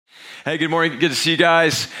Hey, good morning. Good to see you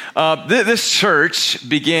guys. This church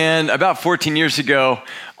began about 14 years ago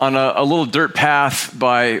on a little dirt path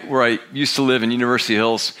by where I used to live in University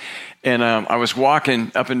Hills. And I was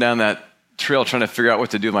walking up and down that trail trying to figure out what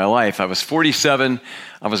to do with my life. I was 47.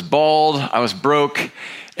 I was bald. I was broke.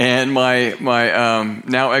 And my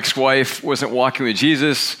now ex-wife wasn't walking with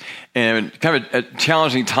Jesus. And kind of a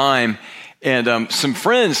challenging time. And some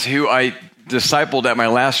friends who I discipled at my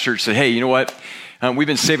last church said, hey, you know what? We've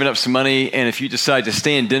been saving up some money, and if you decide to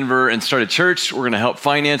stay in Denver and start a church, we're going to help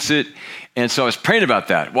finance it. And so I was praying about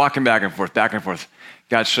that, walking back and forth.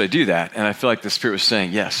 God, should I do that? And I feel like the Spirit was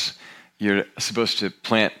saying, yes, you're supposed to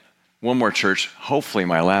plant one more church, hopefully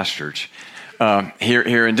my last church,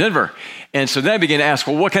 here in Denver. And so then I began to ask,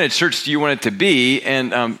 well, what kind of church do you want it to be?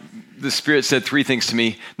 And the Spirit said three things to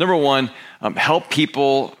me. Number one, help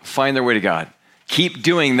people find their way to God. Keep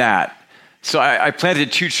doing that. So I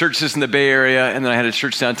planted 2 churches in the Bay Area, and then I had a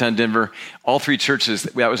church downtown Denver. All 3 churches,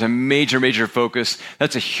 that was a major focus.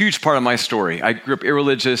 That's a huge part of my story. I grew up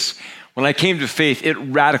irreligious. When I came to faith, it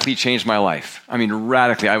radically changed my life. I mean,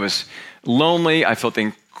 radically. I was lonely. I felt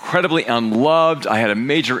incredibly unloved. I had a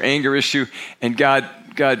major anger issue. And God,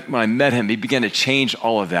 when I met him, he began to change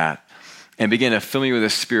all of that and began to fill me with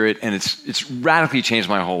his Spirit, and it's radically changed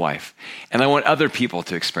my whole life. And I want other people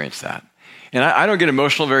to experience that. And I don't get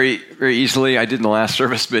emotional very easily. I did in the last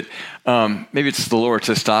service, but maybe it's the lower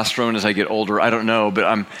testosterone as I get older. I don't know, but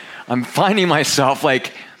I'm finding myself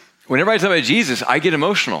like whenever I talk about Jesus, I get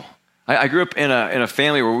emotional. I grew up in a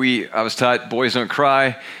family where I was taught boys don't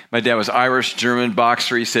cry. My dad was Irish, German,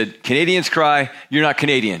 boxer. He said, Canadians cry. You're not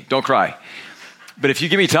Canadian. Don't cry. But if you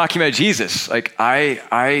get me talking about Jesus, like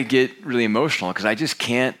I get really emotional because I just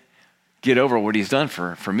can't get over what he's done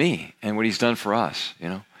for me and what he's done for us, you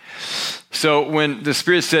know. So when the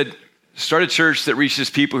Spirit said, start a church that reaches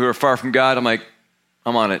people who are far from God, I'm like,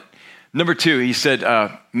 I'm on it. Number 2, he said,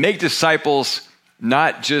 make disciples,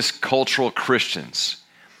 not just cultural Christians.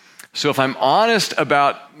 So if I'm honest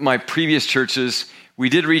about my previous churches, we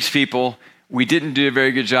did reach people. We didn't do a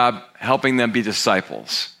very good job helping them be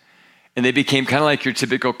disciples. And they became kind of like your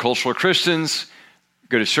typical cultural Christians,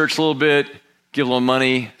 go to church a little bit, give a little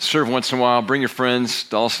money, serve once in a while, bring your friends,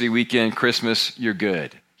 Doll City weekend, Christmas, you're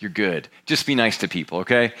good. You're good. Just be nice to people,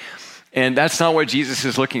 okay? And that's not what Jesus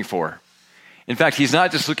is looking for. In fact, he's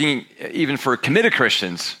not just looking even for committed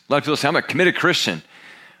Christians. A lot of people say, I'm a committed Christian.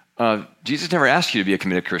 Jesus never asked you to be a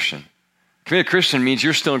committed Christian. Committed Christian means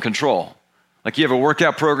you're still in control. Like you have a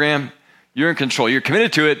workout program, you're in control. You're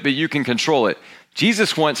committed to it, but you can control it.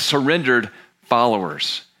 Jesus wants surrendered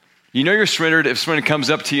followers. You know you're surrendered if someone comes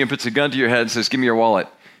up to you and puts a gun to your head and says, give me your wallet.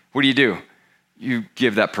 What do? You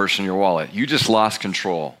give that person your wallet. You just lost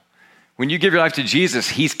control. When you give your life to Jesus,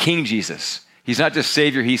 he's King Jesus. He's not just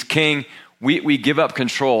Savior, he's King. We give up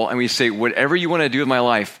control and we say, whatever you want to do with my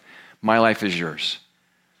life is yours.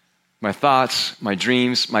 My thoughts, my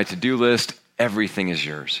dreams, my to-do list, everything is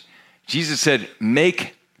yours. Jesus said,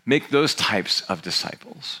 make those types of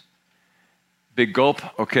disciples. Big gulp,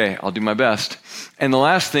 okay, I'll do my best. And the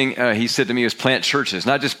last thing he said to me was plant churches,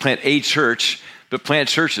 not just plant a church, but plant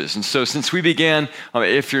churches. And so since we began,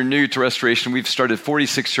 if you're new to Restoration, we've started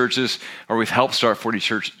 46 churches, or we've helped start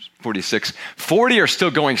 46. 40 are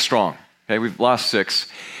still going strong. Okay, we've lost 6.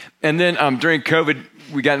 And then during COVID,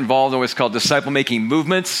 we got involved in what's called disciple-making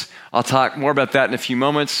movements. I'll talk more about that in a few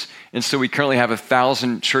moments. And so we currently have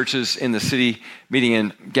 1,000 churches in the city, meeting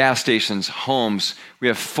in gas stations, homes. We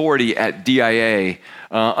have 40 at DIA,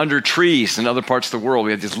 under trees in other parts of the world.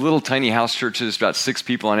 We have these little tiny house churches, about 6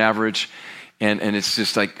 people on average. And it's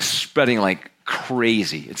just like spreading like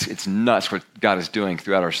crazy. It's nuts what God is doing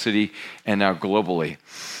throughout our city and now globally.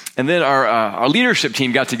 And then our leadership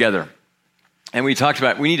team got together and we talked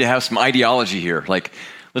about we need to have some ideology here. Like,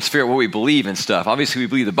 let's figure out what we believe and stuff. Obviously, we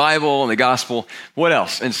believe the Bible and the gospel. What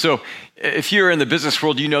else? And so if you're in the business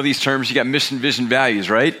world, you know these terms. You got mission, vision, values,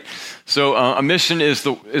 right? So a mission is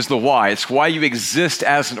the why. It's why you exist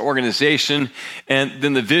as an organization. And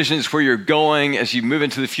then the vision is where you're going as you move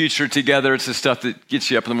into the future together. It's the stuff that gets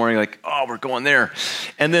you up in the morning like, oh, we're going there.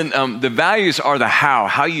 And then the values are the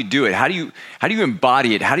how you do it. How do you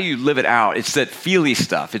embody it? How do you live it out? It's that feely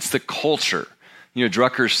stuff. It's the culture. You know,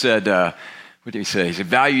 Drucker said, what did he say? He said,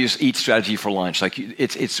 values eat strategy for lunch. Like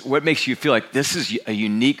it's what makes you feel like this is a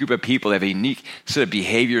unique group of people. They have a unique set of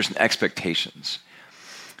behaviors and expectations.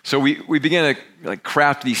 So we began to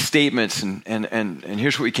craft these statements, and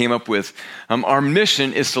here's what we came up with. Our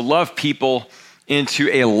mission is to love people into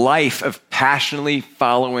a life of passionately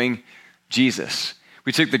following Jesus.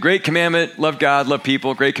 We took the great commandment, love God, love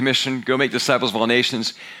people, great commission, go make disciples of all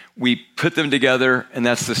nations. We put them together, and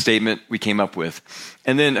that's the statement we came up with.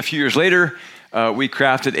 And then a few years later, we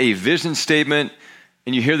crafted a vision statement,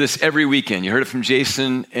 and you hear this every weekend. You heard it from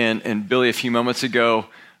Jason and Billy a few moments ago.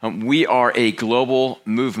 We are a global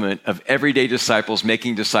movement of everyday disciples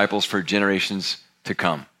making disciples for generations to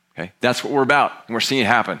come. Okay, that's what we're about, and we're seeing it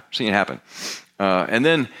happen. And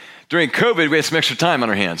then during COVID, we had some extra time on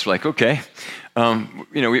our hands. We're like, okay,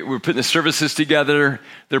 we're putting the services together.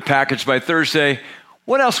 They're packaged by Thursday.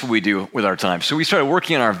 What else will we do with our time? So we started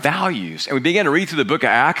working on our values, and we began to read through the book of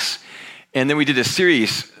Acts. And then we did a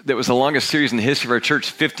series that was the longest series in the history of our church,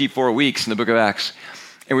 54 weeks in the book of Acts.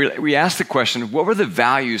 And we asked the question, what were the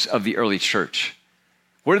values of the early church?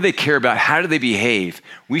 What did they care about? How did they behave?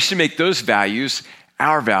 We should make those values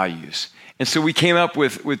our values. And so we came up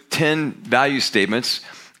with 10 value statements.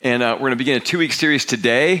 And we're going to begin a 2-week series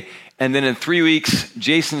today. And then in 3 weeks,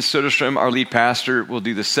 Jason Soderstrom, our lead pastor, will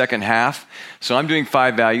do the second half. So I'm doing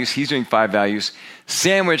 5 values. He's doing 5 values.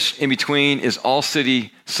 Sandwiched in between is All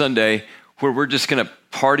City Sunday, where we're just going to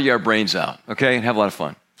party our brains out, okay, and have a lot of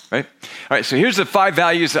fun, right? All right, so here's the 5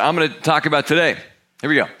 values that I'm going to talk about today. Here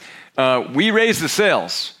we go. We raise the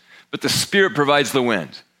sails, but the Spirit provides the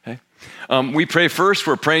wind, okay? We pray first.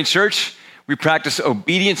 We're a praying church. We practice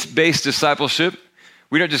obedience-based discipleship.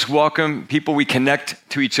 We don't just welcome people, we connect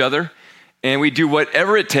to each other, and we do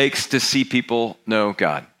whatever it takes to see people know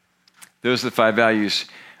God. Those are the 5 values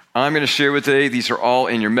I'm going to share with today. These are all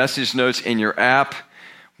in your message notes in your app.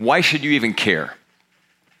 Why should you even care?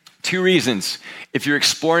 2 reasons. If you're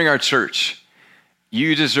exploring our church,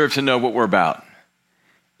 you deserve to know what we're about.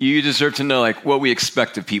 You deserve to know what we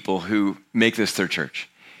expect of people who make this their church.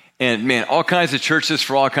 And man, all kinds of churches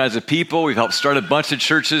for all kinds of people. We've helped start a bunch of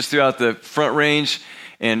churches throughout the Front Range.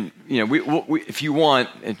 And if you want,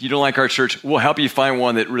 if you don't like our church, we'll help you find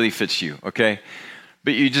one that really fits you, okay?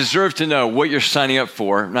 But you deserve to know what you're signing up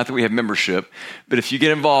for. Not that we have membership, but if you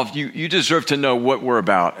get involved, you deserve to know what we're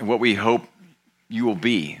about and what we hope you will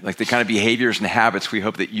be, like the kind of behaviors and habits we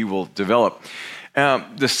hope that you will develop.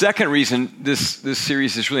 The second reason this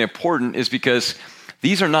series is really important is because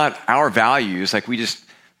these are not our values, like we just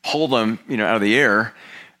pull them out of the air.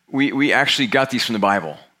 We actually got these from the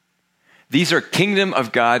Bible. These are kingdom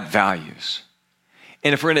of God values.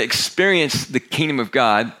 And if we're going to experience the kingdom of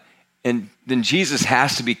God, and then Jesus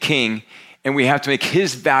has to be king, and we have to make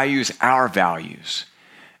his values our values.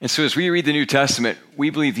 And so as we read the New Testament, we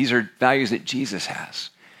believe these are values that Jesus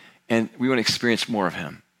has, and we want to experience more of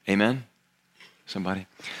him. Amen? Somebody?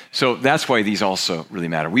 So that's why these also really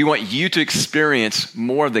matter. We want you to experience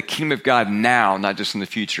more of the kingdom of God now, not just in the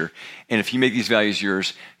future. And if you make these values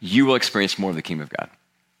yours, you will experience more of the kingdom of God.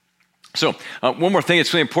 So one more thing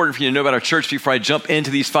that's really important for you to know about our church before I jump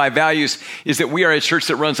into these 5 values is that we are a church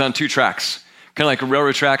that runs on 2 tracks, kind of like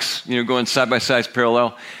railroad tracks, going side by side,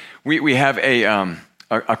 parallel. We have a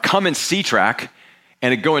come and see track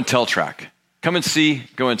and a go and tell track. Come and see,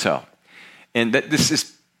 go and tell. And this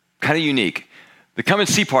is kind of unique. The come and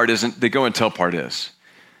see part isn't, the go and tell part is.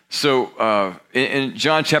 So in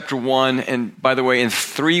John chapter 1, and by the way, in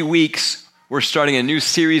 3 weeks, we're starting a new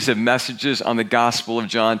series of messages on the Gospel of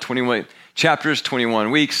John, 21 chapters,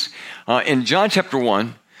 21 weeks. In John chapter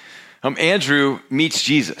 1, Andrew meets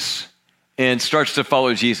Jesus and starts to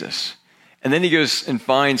follow Jesus. And then he goes and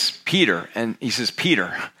finds Peter, and he says,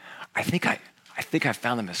 Peter, I think I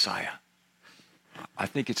found the Messiah. I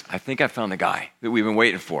think I found the guy that we've been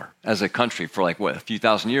waiting for as a country for a few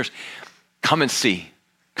thousand years. Come and see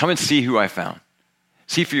who I found.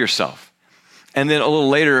 See for yourself. And then a little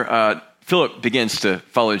later, Philip begins to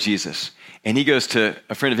follow Jesus, and he goes to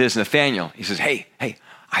a friend of his, Nathaniel. He says, hey,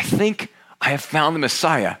 I think I have found the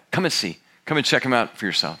Messiah. Come and see. Come and check him out for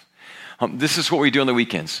yourself. This is what we do on the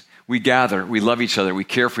weekends. We gather, we love each other, we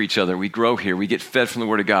care for each other, we grow here, we get fed from the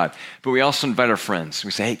Word of God. But we also invite our friends.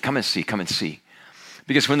 We say, hey, come and see.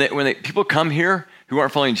 Because when people come here who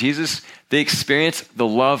aren't following Jesus, they experience the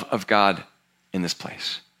love of God in this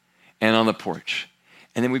place and on the porch.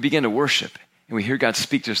 And then we begin to worship, and we hear God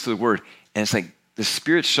speak to us through the Word. And it's like the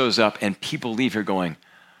Spirit shows up, and people leave here going,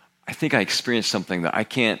 I think I experienced something that I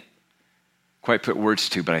can't quite put words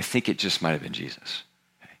to, but I think it just might have been Jesus.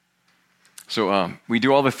 Okay. So we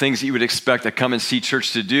do all the things that you would expect a come and see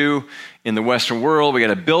church to do in the Western world. We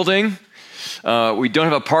got a building. We don't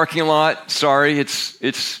have a parking lot. Sorry,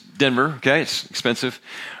 it's Denver, okay? It's expensive.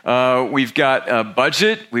 We've got a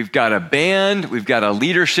budget. We've got a band. We've got a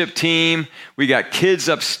leadership team. We got kids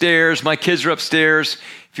upstairs. My kids are upstairs.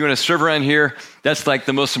 If you want to serve around here, that's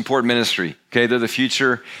the most important ministry, okay? They're the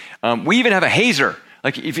future. We even have a hazer.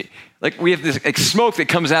 We have this smoke that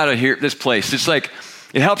comes out of here, this place. It's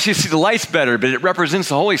It helps you see the lights better, but it represents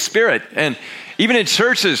the Holy Spirit. And even in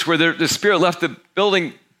churches where the Spirit left the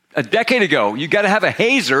building a decade ago, you got to have a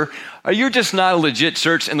hazer, or you're just not a legit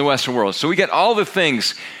church in the Western world. So we get all the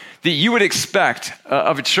things that you would expect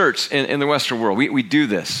of a church in the Western world. We do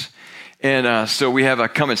this. And so we have a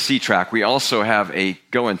come and see track. We also have a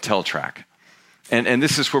go and tell track. And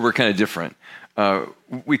this is where we're kind of different.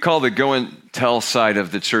 We call the go and tell side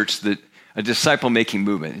of the church a disciple-making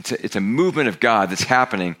movement. It's a movement of God that's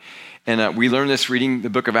happening. And we learned this reading the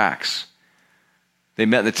book of Acts. They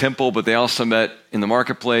met in the temple, but they also met in the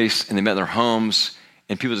marketplace, and they met in their homes,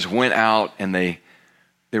 and people just went out, and they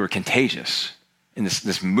were contagious. And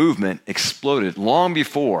this movement exploded long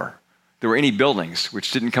before there were any buildings,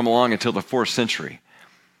 which didn't come along until the 4th century.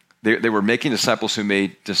 They were making disciples who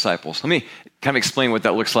made disciples. Let me kind of explain what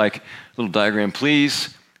that looks like. A little diagram,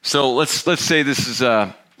 please. So let's say this is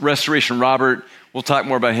Restoration Robert. We'll talk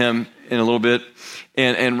more about him in a little bit.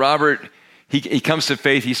 And Robert, he comes to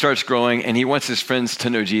faith, he starts growing, and he wants his friends to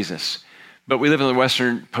know Jesus. But we live in the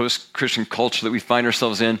Western post-Christian culture that we find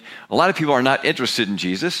ourselves in. A lot of people are not interested in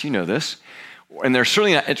Jesus. You know this. And they're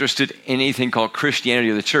certainly not interested in anything called Christianity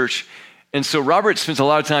or the church. And so Robert spends a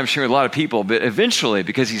lot of time sharing with a lot of people, but eventually,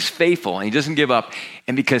 because he's faithful and he doesn't give up,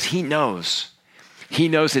 and because he knows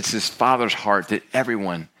it's his Father's heart that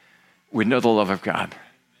everyone would know the love of God,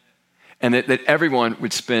 and that everyone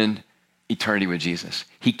would spend eternity with Jesus.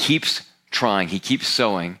 He keeps trying, he keeps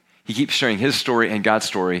sowing, he keeps sharing his story and God's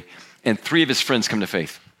story, and 3 of his friends come to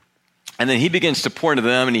faith. And then he begins to pour into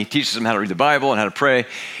them, and he teaches them how to read the Bible and how to pray,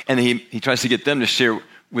 and he tries to get them to share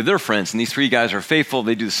with their friends. And these 3 guys are faithful,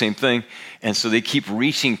 they do the same thing, and so they keep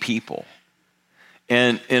reaching people.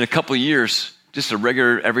 And in a couple of years, just a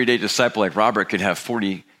regular, everyday disciple like Robert could have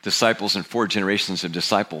 40 disciples and 4 generations of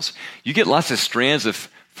disciples. You get lots of strands of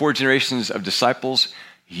 4 generations of disciples,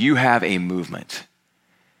 you have a movement.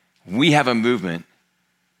 We have a movement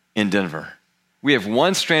in Denver. We have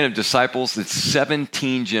 1 strand of disciples that's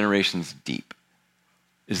 17 generations deep.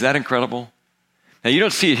 Is that incredible? Now, you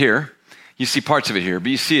don't see it here. You see parts of it here, but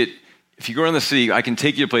you see it. If you go around the city, I can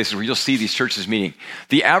take you to places where you'll see these churches meeting.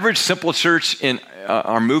 The average simple church in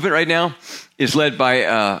our movement right now is led by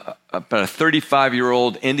about a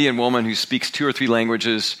 35-year-old Indian woman who speaks 2 or 3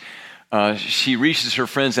 languages. She reaches her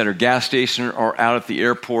friends at her gas station or out at the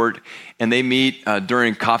airport, and they meet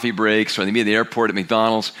during coffee breaks, or they meet at the airport at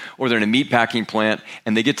McDonald's, or they're in a meat packing plant,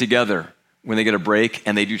 and they get together when they get a break,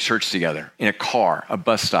 and they do church together in a car, a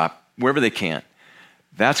bus stop, wherever they can.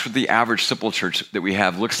 That's what the average simple church that we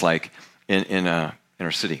have looks like in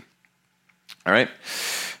our city. All right?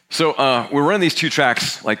 So we're running these 2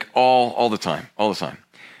 tracks like all the time.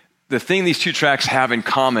 The thing these 2 tracks have in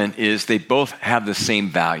common is they both have the same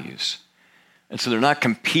values. And so they're not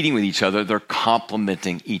competing with each other, they're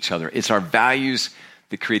complementing each other. It's our values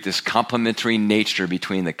that create this complementary nature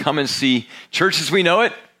between the come and see church as we know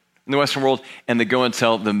it in the Western world and the go and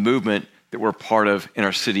tell, the movement that we're part of in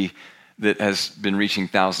our city that has been reaching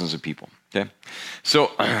thousands of people, okay?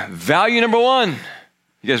 So value number 1,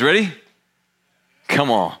 you guys ready?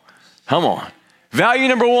 Come on. Value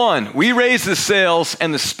number 1, we raise the sails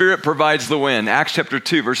and the Spirit provides the wind. Acts chapter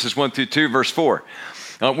 2, verses 1 through 2, verse 4.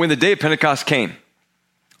 When the day of Pentecost came,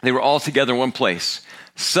 they were all together in one place.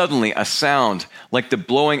 Suddenly a sound like the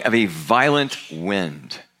blowing of a violent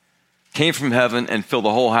wind came from heaven and filled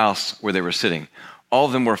the whole house where they were sitting. All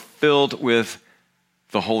of them were filled with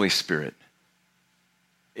the Holy Spirit.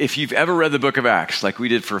 If you've ever read the book of Acts, like we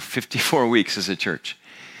did for 54 weeks as a church,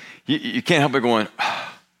 you can't help but going,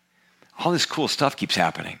 all this cool stuff keeps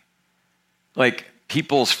happening. Like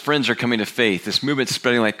people's friends are coming to faith. This movement's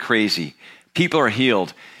spreading like crazy. People are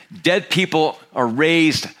healed. Dead people are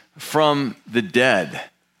raised from the dead.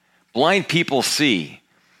 Blind people see.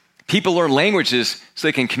 People learn languages so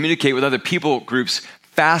they can communicate with other people groups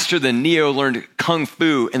faster than Neo learned Kung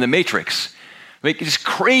Fu in the Matrix. Like just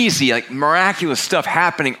crazy, like miraculous stuff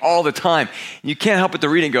happening all the time. And you can't help but to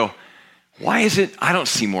read and go, why is it I don't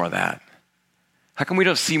see more of that? How come we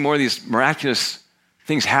don't see more of these miraculous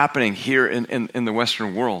things happening here in the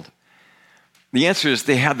Western world? The answer is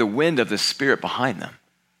they have the wind of the Spirit behind them.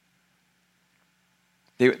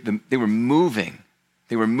 They were moving.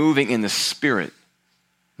 They were moving in the Spirit,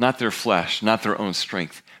 not their flesh, not their own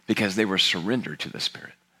strength, because they were surrendered to the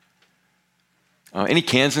Spirit. Any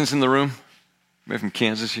Kansans in the room? We have from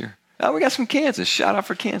Kansas here. Oh, we got some Kansas. Shout out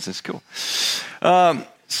for Kansas. Cool.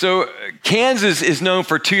 So Kansas is known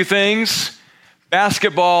for 2 things,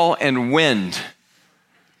 basketball and wind.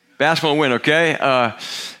 Basketball and wind, okay?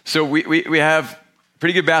 So we have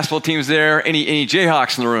pretty good basketball teams there. Any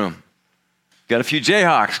Jayhawks in the room? Got a few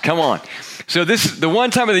Jayhawks. Come on. So the one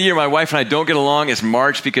time of the year my wife and I don't get along is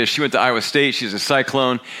March because she went to Iowa State. She's a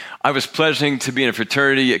Cyclone. I was pledging to be in a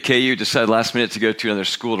fraternity at KU, decided last minute to go to another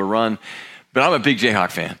school to run. But I'm a big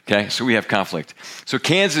Jayhawk fan, okay? So we have conflict. So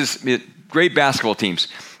Kansas, great basketball teams.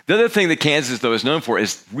 The other thing that Kansas, though, is known for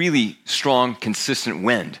is really strong, consistent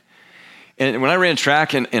wind. And when I ran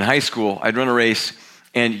track in high school, I'd run a race,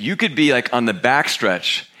 and you could be like on the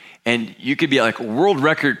backstretch, and you could be like world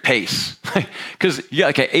record pace because you got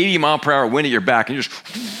like an 80 mile per hour wind at your back, and you're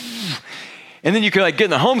just, and then you could like get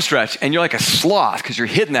in the home stretch, and you're like a sloth because you're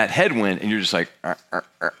hitting that headwind, and you're just like,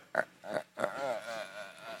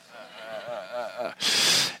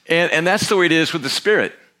 And that's the way it is with the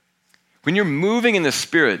Spirit. When you're moving in the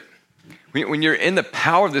Spirit, when you're in the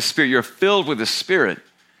power of the Spirit, you're filled with the Spirit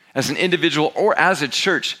as an individual or as a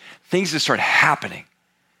church, things just start happening.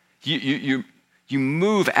 You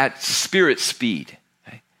move at Spirit speed.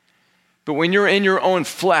 Okay? But when you're in your own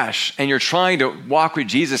flesh and you're trying to walk with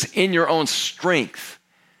Jesus in your own strength,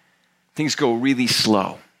 things go really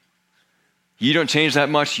slow. You don't change that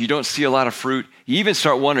much. You don't see a lot of fruit. You even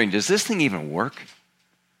start wondering, does this thing even work?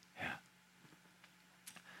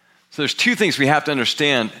 So there's two things we have to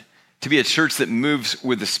understand to be a church that moves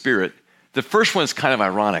with the Spirit. The first one is kind of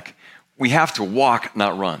ironic. We have to walk,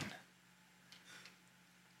 not run.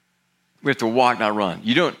 We have to walk, not run.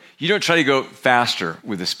 You don't try to go faster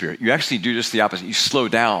with the Spirit. You actually do just the opposite. You slow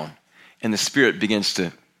down, and the Spirit begins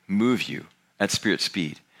to move you at Spirit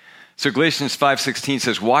speed. So Galatians 5:16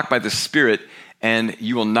 says, walk by the Spirit, and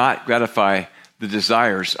you will not gratify the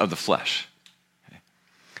desires of the flesh.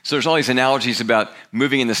 So there's all these analogies about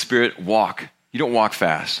moving in the Spirit, walk. You don't walk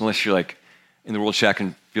fast unless you're like in the World Track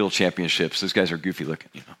and Field Championships. Those guys are goofy looking,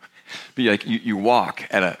 you know. But you walk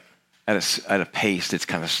at a pace that's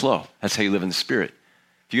kind of slow. That's how you live in the Spirit.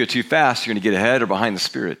 If you go too fast, you're going to get ahead or behind the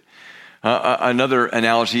Spirit. Another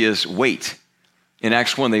analogy is wait. In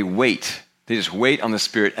Acts 1, they wait. They just wait on the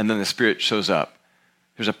Spirit, and then the Spirit shows up.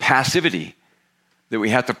 There's a passivity that we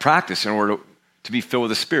have to practice in order to be filled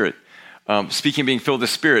with the Spirit. Speaking of being filled with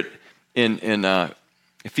the Spirit, in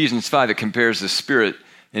Ephesians 5, it compares the Spirit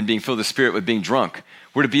and being filled with the Spirit with being drunk.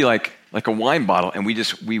 We're to be like a wine bottle, and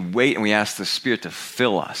we wait and we ask the Spirit to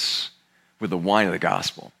fill us with the wine of the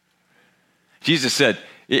gospel. Jesus said,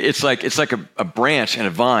 it's like a branch and a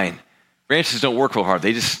vine. Branches don't work real hard.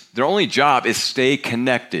 Their only job is stay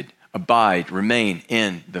connected, abide, remain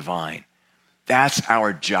in the vine. That's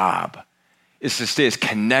our job, is to stay as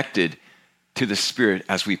connected to the Spirit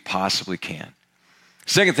as we possibly can.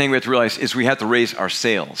 Second thing we have to realize is we have to raise our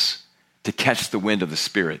sails to catch the wind of the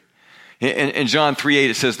Spirit. In John 3:8,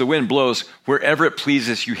 it says, the wind blows wherever it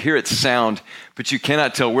pleases. You hear its sound, but you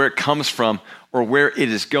cannot tell where it comes from or where it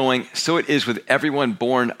is going. So it is with everyone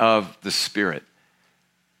born of the Spirit.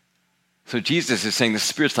 So Jesus is saying the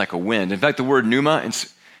Spirit's like a wind. In fact, the word pneuma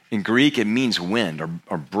in Greek, it means wind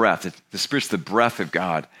or breath. The Spirit's the breath of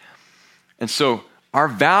God. And so our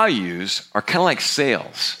values are kind of like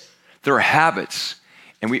sails. They're habits.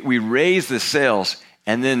 And we raise the sails,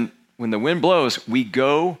 and then when the wind blows, we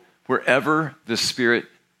go wherever the Spirit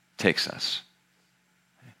takes us.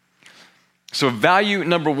 So value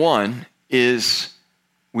number one is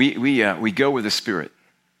we go with the Spirit.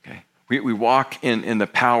 Okay? We walk in the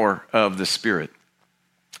power of the Spirit.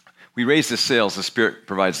 We raise the sails, the Spirit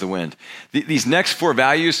provides the wind. These next four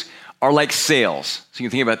values are like sails. So you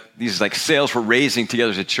can think about these as like sails we're raising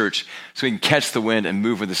together as a church so we can catch the wind and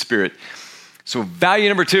move with the Spirit. So value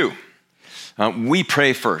number two, we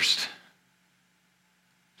pray first.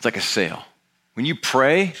 It's like a sail. When you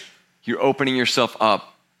pray, you're opening yourself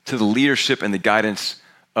up to the leadership and the guidance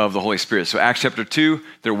of the Holy Spirit. So Acts chapter 2,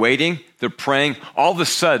 they're waiting, they're praying. All of a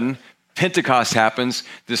sudden, Pentecost happens.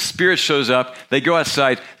 The Spirit shows up. They go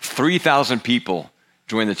outside. 3,000 people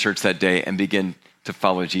join the church that day and begin to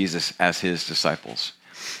follow Jesus as his disciples.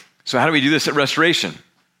 So how do we do this at Restoration?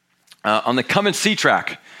 On the Come and See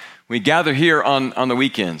track, we gather here on the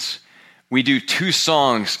weekends. We do 2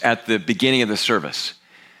 songs at the beginning of the service.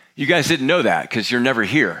 You guys didn't know that because you're never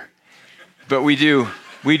here. But we do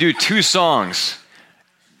 2 songs.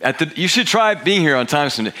 You should try being here on time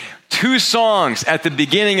someday. 2 songs at the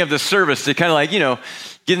beginning of the service to kind of like,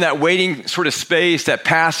 get in that waiting sort of space, that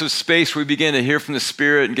passive space where we begin to hear from the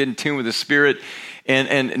Spirit and get in tune with the Spirit.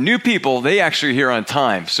 And new people, they actually are here on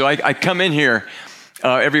time. So I come in here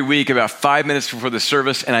every week about 5 minutes before the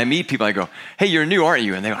service, and I meet people. I go, hey, you're new, aren't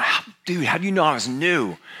you? And they go, dude, how do you know I was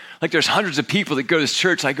new? Like there's hundreds of people that go to this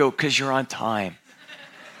church. I go, because you're on time.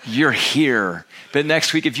 You're here. But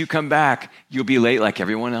next week, if you come back, you'll be late like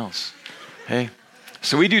everyone else. Okay?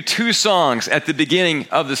 So we do 2 songs at the beginning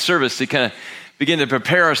of the service to kind of begin to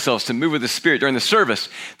prepare ourselves to move with the Spirit during the service.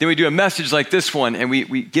 Then we do a message like this one, and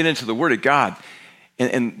we get into the Word of God.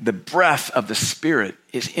 And the breath of the Spirit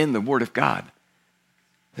is in the Word of God.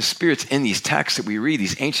 The Spirit's in these texts that we read,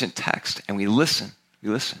 these ancient texts, and we listen.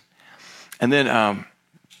 And then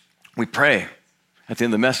we pray at the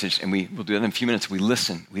end of the message, and we'll do that in a few minutes. We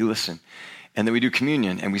listen. And then we do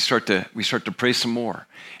communion, and we start to pray some more.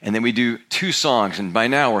 And then we do 2 songs, and by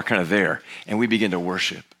now we're kind of there, and we begin to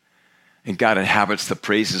worship. And God inhabits the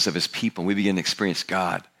praises of his people, and we begin to experience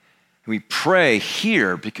God. And we pray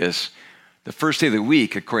here because the first day of the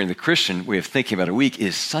week, according to the Christian way of thinking about a week,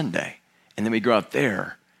 is Sunday. And then we go out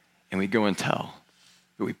there, and we go and tell.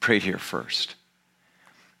 But we prayed here first.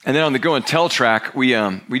 And then on the go and tell track, we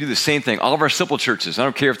do the same thing. All of our simple churches, I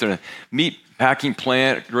don't care if they're a meat packing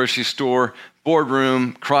plant, grocery store,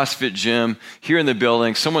 boardroom, CrossFit gym, here in the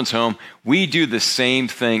building, someone's home, we do the same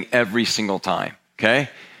thing every single time, okay?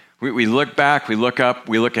 We look back, we look up,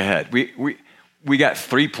 we look ahead. We got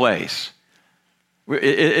 3 plays.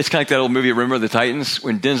 It's kind of like that old movie, Remember the Titans,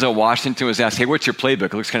 when Denzel Washington was asked, hey, what's your playbook?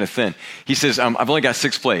 It looks kind of thin. He says, I've only got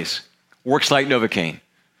 6 plays. Works like Novocaine.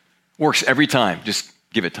 Works every time. Just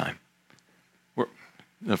give it time. We're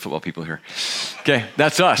no football people here. Okay,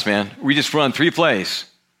 that's us, man. We just run 3 plays.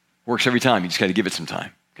 Works every time. You just got to give it some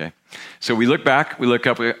time, okay? So we look back, we look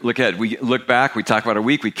up, we look ahead. We look back, we talk about our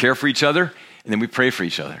week, we care for each other, and then we pray for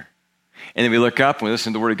each other. And then we look up, we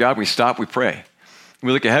listen to the Word of God, we stop, we pray.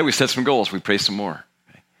 We look ahead, we set some goals, we pray some more.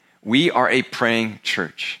 Okay? We are a praying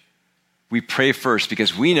church. We pray first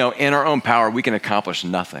because we know in our own power we can accomplish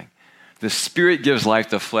nothing. The Spirit gives life,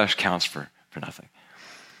 the flesh counts for nothing.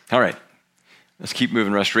 All right, let's keep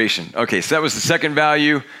moving, restoration. Okay, so that was the second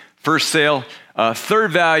value, first sale.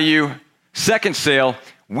 Third value, second sale,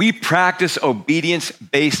 we practice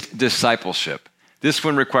obedience-based discipleship. This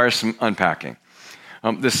one requires some unpacking.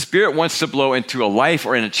 The Spirit wants to blow into a life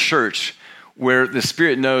or in a church where the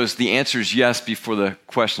Spirit knows the answer is yes before the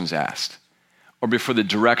question's asked or before the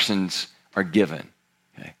directions are given.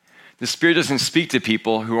 Okay? The Spirit doesn't speak to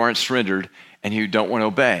people who aren't surrendered and who don't want to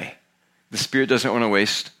obey. The Spirit doesn't want to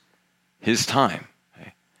waste his time.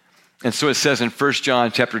 Okay? And so it says in 1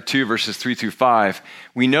 John chapter 2, verses 3 through 5,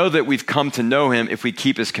 we know that we've come to know him if we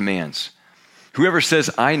keep his commands. Whoever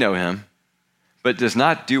says, I know him, but does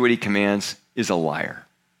not do what he commands is a liar.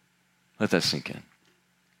 Let that sink in.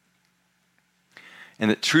 And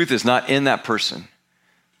that truth is not in that person.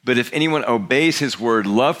 But if anyone obeys his word,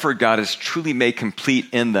 love for God is truly made complete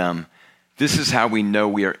in them. This is how we know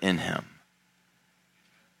we are in him.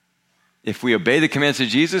 If we obey the commands of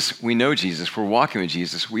Jesus, we know Jesus. We're walking with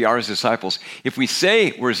Jesus. We are his disciples. If we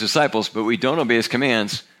say we're his disciples, but we don't obey his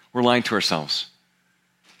commands, we're lying to ourselves.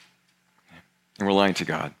 And we're lying to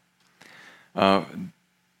God.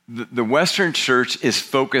 The Western church is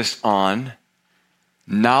focused on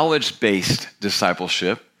knowledge-based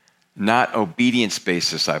discipleship, not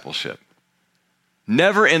obedience-based discipleship.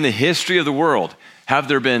 Never in the history of the world have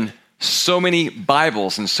there been so many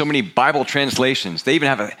Bibles and so many Bible translations. They even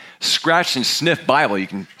have a scratch and sniff Bible. You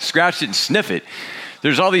can scratch it and sniff it.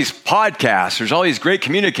 There's all these podcasts. There's all these great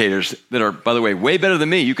communicators that are, by the way, way better than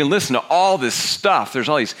me. You can listen to all this stuff. There's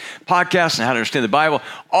all these podcasts on how to understand the Bible,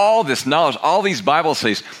 all this knowledge, all these Bible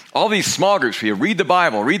studies, all these small groups where you read the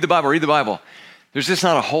Bible, read the Bible, read the Bible. There's just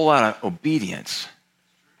not a whole lot of obedience.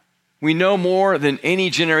 We know more than any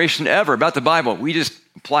generation ever about the Bible. We just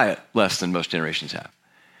apply it less than most generations have.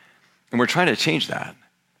 And we're trying to change that.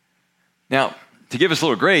 Now, to give us a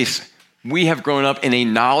little grace, we have grown up in a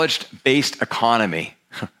knowledge-based economy,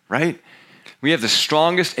 right? We have the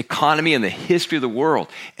strongest economy in the history of the world,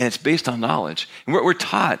 and it's based on knowledge. And we're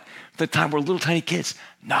taught from the time we're little tiny kids,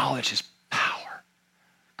 knowledge is power.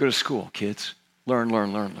 Go to school, kids. Learn.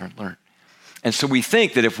 And so we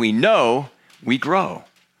think that if we know, we grow.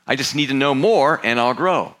 I just need to know more, and I'll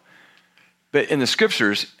grow. But in the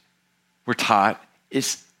scriptures, we're taught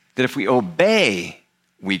is that if we obey,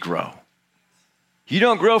 we grow. You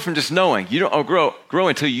don't grow from just knowing. You don't grow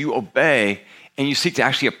until you obey and you seek to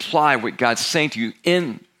actually apply what God's saying to you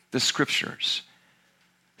in the scriptures.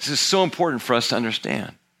 This is so important for us to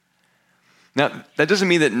understand. Now, that doesn't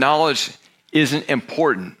mean that knowledge isn't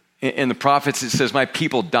important. In the prophets, it says, my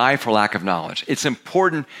people die for lack of knowledge. It's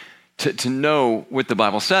important to know what the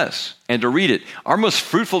Bible says and to read it. Our most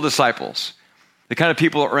fruitful disciples, the kind of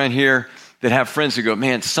people around here that have friends who go,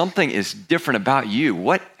 man, something is different about you.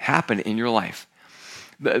 What happened in your life?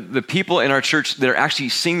 The people in our church that are actually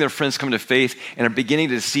seeing their friends come to faith and are beginning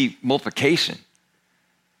to see multiplication.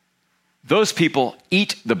 Those people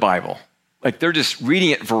eat the Bible. Like they're just reading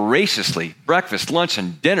it voraciously. Breakfast, lunch,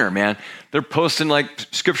 and dinner, man. They're posting like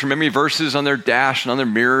scripture memory verses on their dash and on their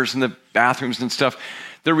mirrors in the bathrooms and stuff.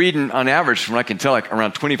 They're reading on average, from what I can tell, like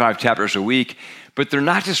around 25 chapters a week. But they're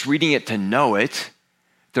not just reading it to know it.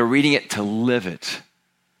 They're reading it to live it.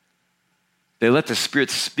 They let the Spirit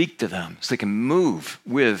speak to them so they can move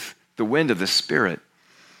with the wind of the Spirit.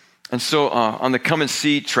 And so on the Come and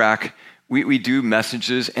See track, we do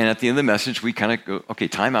messages, and at the end of the message, we kind of go, okay,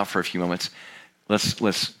 time out for a few moments.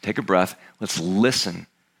 Let's take a breath. Let's listen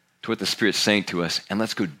to what the Spirit's saying to us, and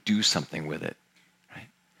let's go do something with it. Right?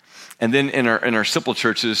 And then in our simple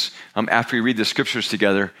churches, after we read the scriptures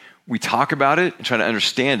together, we talk about it and try to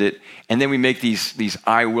understand it, and then we make these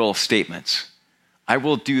I will statements. I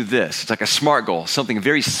will do this. It's like a SMART goal, something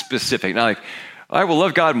very specific. Not like, I will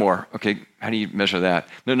love God more. Okay, how do you measure that?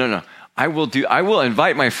 No. I will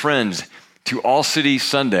invite my friends to All City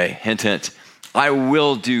Sunday, hint, hint. I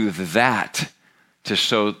will do that to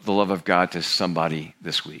show the love of God to somebody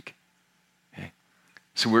this week. Okay?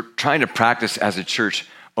 So we're trying to practice as a church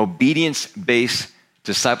obedience-based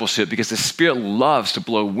discipleship because the Spirit loves to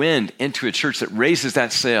blow wind into a church that raises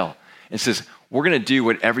that sail and says, we're going to do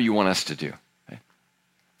whatever you want us to do. Okay?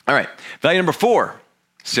 All right, value number 4,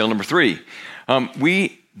 sail number 3.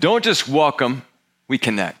 We don't just welcome, we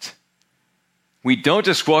connect. We don't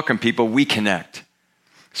just welcome people, we connect.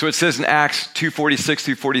 So it says in Acts 2:46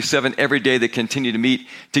 through 47, every day they continued to meet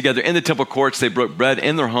together in the temple courts. They broke bread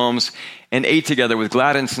in their homes and ate together with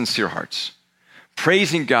glad and sincere hearts,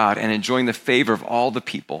 praising God and enjoying the favor of all the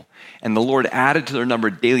people. And the Lord added to their number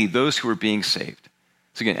daily those who were being saved.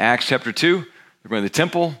 So again, Acts chapter 2, they're going to the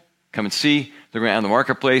temple, come and see. They're going out in the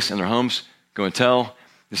marketplace, in their homes, go and tell.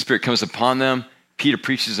 The Spirit comes upon them. Peter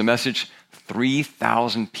preaches a message.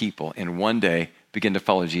 3,000 people in one day begin to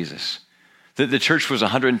follow Jesus. The church was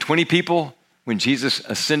 120 people when Jesus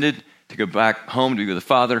ascended to go back home to be with the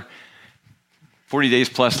Father. 40 days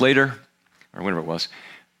plus later, or whatever it was,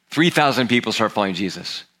 3,000 people start following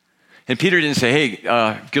Jesus. And Peter didn't say,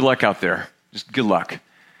 hey, good luck out there. Just good luck.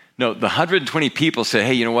 No, the 120 people said,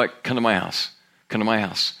 hey, you know what? Come to my house. Come to my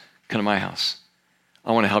house. Come to my house.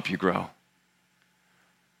 I want to help you grow.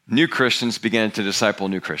 New Christians began to disciple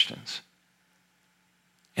new Christians.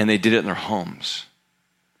 And they did it in their homes.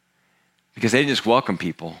 Because they didn't just welcome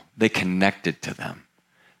people, they connected to them.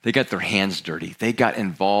 They got their hands dirty. They got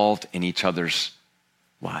involved in each other's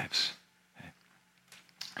lives. Okay.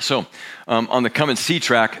 So on the Come and See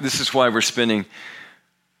track, this is why we're spending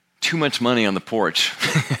too much money on the porch.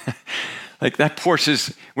 Like that porch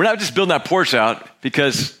we're not just building that porch out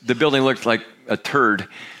because the building looked like a turd.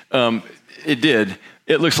 It did.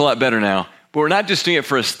 It looks a lot better now. But we're not just doing it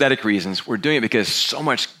for aesthetic reasons. We're doing it because so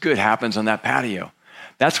much good happens on that patio.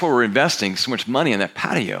 That's where we're investing so much money on that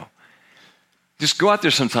patio. Just go out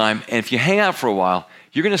there sometime, and if you hang out for a while,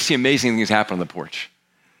 you're going to see amazing things happen on the porch.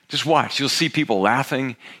 Just watch. You'll see people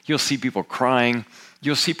laughing. You'll see people crying.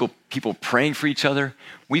 You'll see people praying for each other.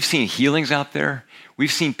 We've seen healings out there.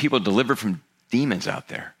 We've seen people delivered from demons out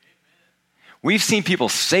there. We've seen people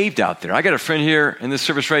saved out there. I got a friend here in this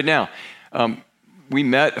service right now. We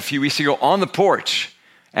met a few weeks ago on the porch,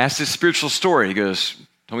 asked his spiritual story. He goes,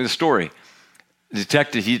 tell me the story.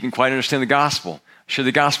 Detected he didn't quite understand the gospel. Shared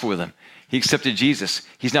the gospel with him. He accepted Jesus.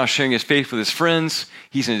 He's now sharing his faith with his friends.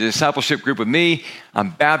 He's in a discipleship group with me.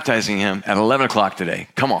 I'm baptizing him at 11 o'clock today.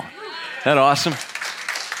 Come on. Isn't that awesome?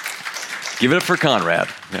 Give it up for Conrad.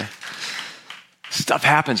 Okay? Stuff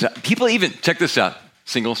happens. People even, check this out,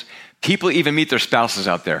 singles. People even meet their spouses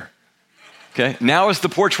out there. Okay? Now is the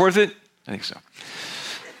porch worth it? I think so.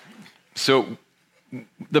 So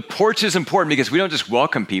the porch is important because we don't just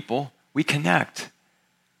welcome people, we connect.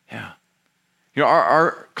 Yeah. You know,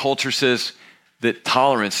 our culture says that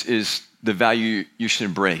tolerance is the value you should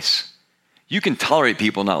embrace. You can tolerate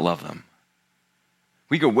people, not love them.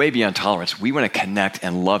 We go way beyond tolerance. We want to connect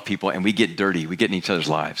and love people, and we get dirty. We get in each other's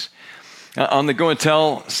lives. On the go and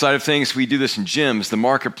tell side of things, we do this in gyms, the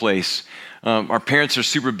marketplace. Our parents are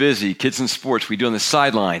super busy, kids in sports. We do on the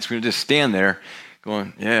sidelines. We don't just stand there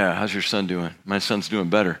going, yeah, how's your son doing? My son's doing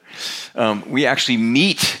better. We actually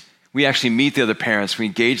meet the other parents. We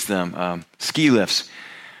engage them. Ski lifts.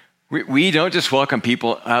 We don't just welcome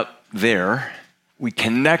people out there. We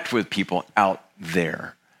connect with people out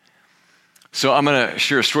there. So I'm going to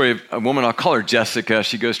share a story of a woman. I'll call her Jessica.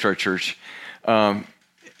 She goes to our church.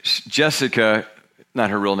 Jessica, not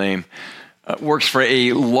her real name, works for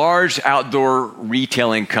a large outdoor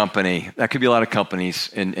retailing company. That could be a lot of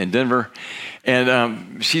companies in Denver.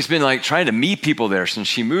 And she's been like trying to meet people there since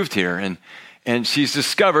she moved here. And she's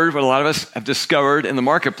discovered what a lot of us have discovered in the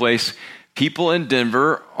marketplace. People in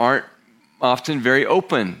Denver aren't often very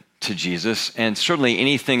open to Jesus, and certainly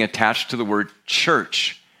anything attached to the word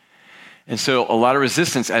church. And so a lot of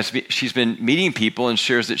resistance as she's been meeting people and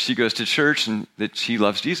shares that she goes to church and that she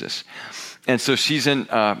loves Jesus. And so she's in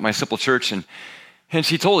my simple church, and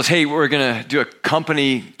she told us, hey, we're going to do a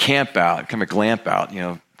company camp out, kind of a glamp out,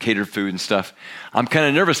 catered food and stuff. I'm kind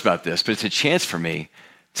of nervous about this, but it's a chance for me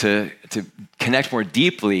to connect more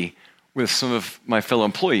deeply with some of my fellow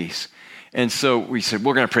employees. And so we said,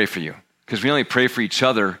 we're going to pray for you, because we only pray for each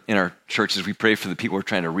other in our churches. We pray for the people we're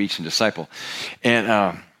trying to reach and disciple.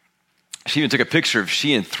 And she even took a picture of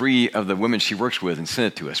she and 3 of the women she works with and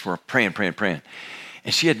sent it to us. We're praying.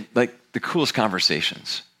 And she had like the coolest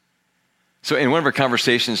conversations. So in one of our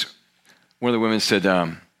conversations, one of the women said,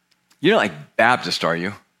 you're not like Baptist, are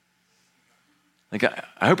you? Like,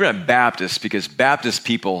 I hope you're not Baptist, because Baptist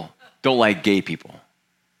people don't like gay people.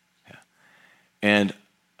 Yeah. And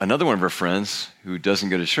another one of her friends who doesn't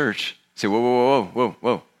go to church said,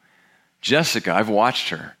 whoa. Jessica, I've watched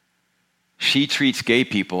her. She treats gay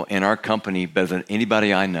people in our company better than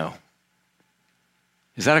anybody I know.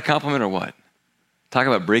 Is that a compliment or what? Talk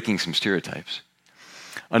about breaking some stereotypes.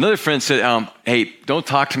 Another friend said, hey, don't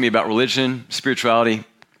talk to me about religion, spirituality.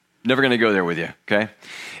 Never going to go there with you, okay?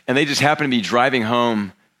 And they just happened to be driving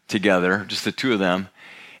home together, just the 2 of them,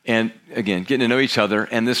 and again, getting to know each other.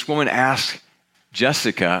 And this woman asked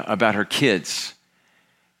Jessica about her kids,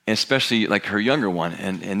 and especially like her younger one.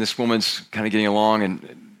 And this woman's kind of getting along,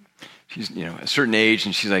 and she's a certain age,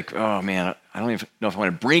 and she's like, oh man, I don't even know if I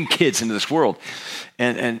want to bring kids into this world.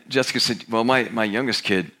 And Jessica said, well, my youngest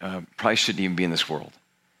kid probably shouldn't even be in this world.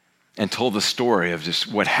 And told the story of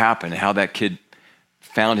just what happened, how that kid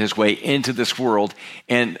found his way into this world.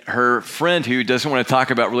 And her friend, who doesn't want to talk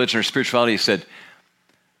about religion or spirituality, said,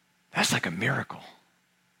 that's like a miracle.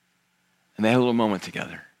 And they had a little moment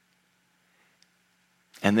together.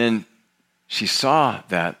 And then she saw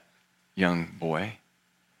that young boy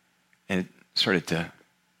and it started to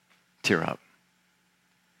tear up.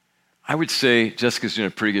 I would say Jessica's doing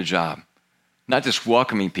a pretty good job, not just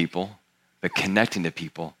welcoming people, but connecting to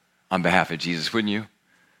people on behalf of Jesus, wouldn't you?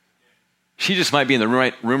 She just might be in the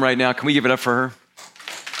room right now. Can we give it up for her?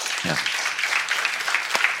 Yeah.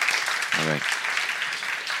 All right.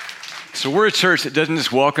 So we're a church that doesn't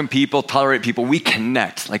just welcome people, tolerate people. We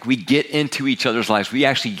connect. Like, we get into each other's lives. We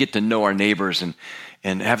actually get to know our neighbors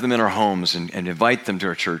and have them in our homes and invite them to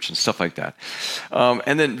our church and stuff like that.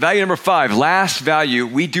 And then value number 5, last value,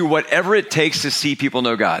 we do whatever it takes to see people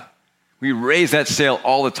know God. We raise that sail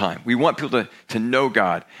all the time. We want people to know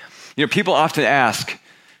God. People often ask,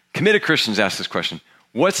 committed Christians ask this question,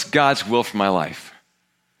 what's God's will for my life?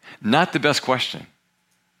 Not the best question.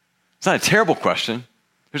 It's not a terrible question.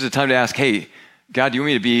 There's a time to ask, hey, God, do you want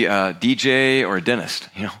me to be a DJ or a dentist?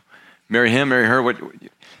 Marry him, marry her.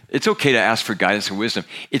 It's okay to ask for guidance and wisdom.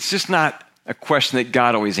 It's just not a question that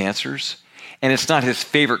God always answers, and it's not his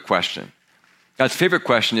favorite question. God's favorite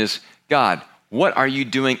question is, God, what are you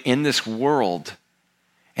doing in this world,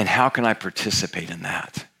 and how can I participate in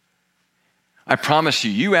that? I promise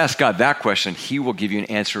you, you ask God that question, he will give you an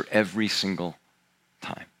answer every single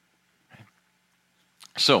time. Right?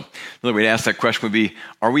 So, another way to ask that question would be,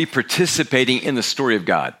 are we participating in the story of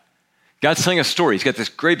God? God's telling a story. He's got this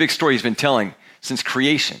great big story he's been telling since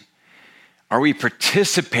creation. Are we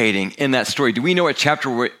participating in that story? Do we know what chapter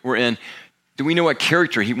we're in? Do we know what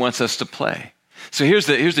character he wants us to play? So here's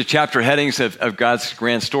the chapter headings of God's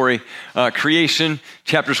grand story. Creation,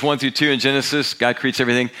 chapters 1 through 2 in Genesis. God creates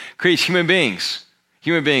everything. Creates human beings.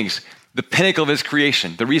 Human beings, the pinnacle of his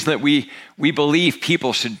creation. The reason that we believe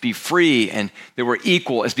people should be free and that we're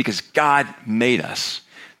equal is because God made us.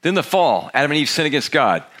 Then the fall. Adam and Eve sin against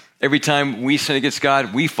God. Every time we sin against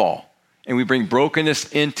God, we fall. And we bring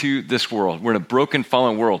brokenness into this world. We're in a broken,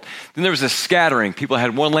 fallen world. Then there was a scattering. People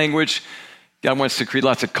had one language. God wants to create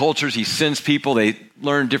lots of cultures. He sends people. They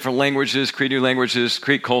learn different languages, create new languages,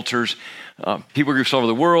 create cultures, people groups all over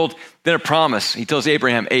the world. Then a promise. He tells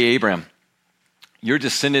Abraham, hey, Abraham, your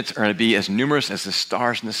descendants are going to be as numerous as the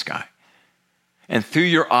stars in the sky. And through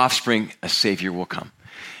your offspring, a Savior will come.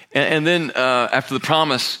 And then after the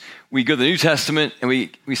promise, we go to the New Testament and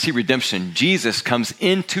we see redemption. Jesus comes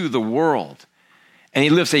into the world. And he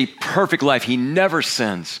lives a perfect life. He never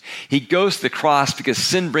sins. He goes to the cross because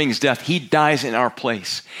sin brings death. He dies in our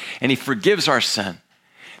place. And he forgives our sin.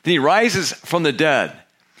 Then he rises from the dead.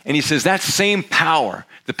 And he says, that same power,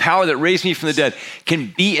 the power that raised me from the dead,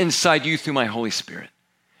 can be inside you through my Holy Spirit.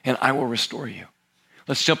 And I will restore you.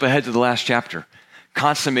 Let's jump ahead to the last chapter.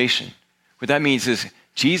 Consummation. What that means is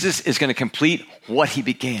Jesus is going to complete what he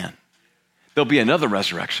began. There'll be another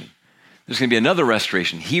resurrection. There's going to be another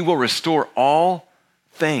restoration. He will restore all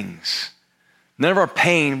things. None of our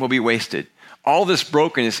pain will be wasted. All this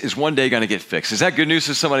brokenness is one day going to get fixed. Is that good news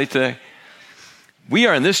to somebody today? We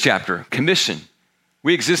are in this chapter, commission.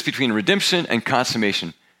 We exist between redemption and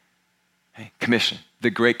consummation. Hey, commission, the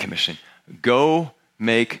Great Commission. Go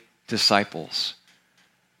make disciples.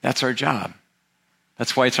 That's our job.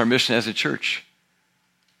 That's why it's our mission as a church.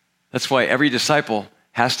 That's why every disciple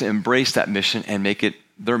has to embrace that mission and make it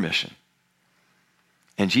their mission.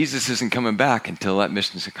 And Jesus isn't coming back until that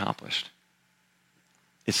mission is accomplished.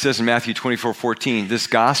 It says in Matthew 24:14, this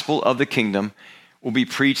gospel of the kingdom will be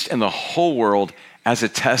preached in the whole world as a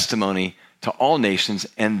testimony to all nations,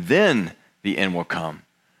 and then the end will come.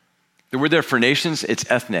 The word there for nations, it's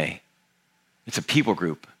ethne. It's a people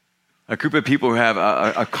group. A group of people who have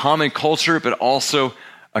a common culture, but also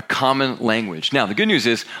a common language. Now, the good news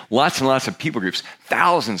is lots and lots of people groups,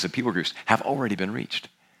 thousands of people groups have already been reached.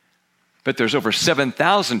 But there's over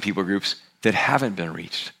 7,000 people groups that haven't been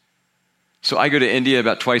reached. So I go to India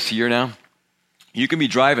about twice a year now. You can be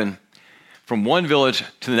driving from one village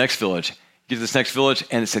to the next village. You get to this next village,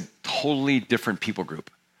 and it's a totally different people group,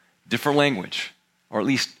 different language, or at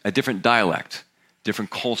least a different dialect, different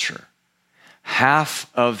culture. Half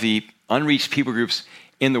of the unreached people groups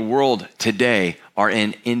in the world today are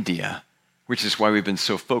in India, which is why we've been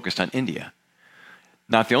so focused on India.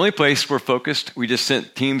 Not the only place we're focused. We just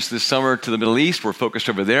sent teams this summer to the Middle East. We're focused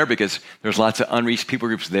over there because there's lots of unreached people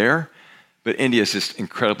groups there. But India is just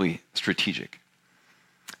incredibly strategic.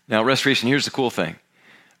 Now, Restoration, here's the cool thing.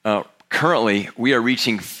 Currently, we are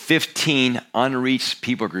reaching 15 unreached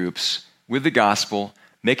people groups with the gospel,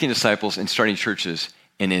 making disciples, and starting churches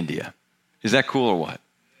in India. Is that cool or what?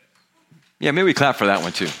 Yeah, maybe we clap for that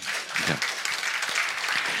one too. Okay.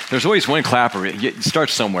 There's always one clapper. It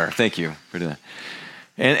starts somewhere. Thank you for doing that.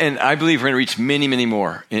 And I believe we're going to reach many, many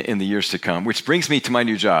more in the years to come, which brings me to my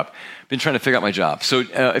new job. I've been trying to figure out my job. So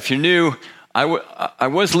if you're new, I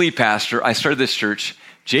was lead pastor. I started this church.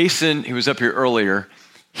 Jason, who was up here earlier,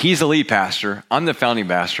 he's the lead pastor. I'm the founding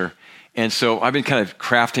pastor. And so I've been kind of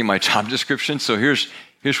crafting my job description. So here's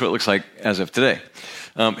what it looks like as of today.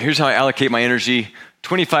 Here's how I allocate my energy.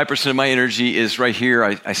 25% of my energy is right here.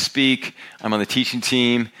 I speak. I'm on the teaching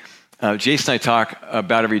team. Jason and I talk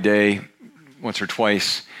about every day, once or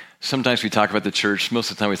twice. Sometimes we talk about the church.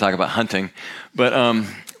 Most of the time we talk about hunting. But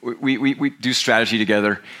we do strategy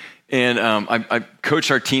together. And I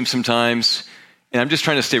coach our team sometimes. And I'm just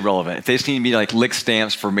trying to stay relevant. If they just need me to like lick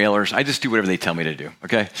stamps for mailers, I just do whatever they tell me to do,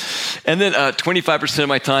 okay? And then 25% of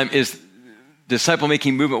my time is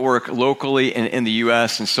disciple-making movement work locally and in the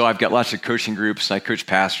U.S. And so I've got lots of coaching groups. I coach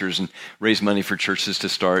pastors and raise money for churches to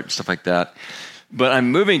start and stuff like that. But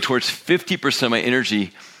I'm moving towards 50% of my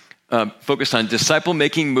energy focused on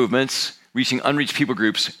disciple-making movements, reaching unreached people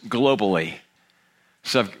groups globally.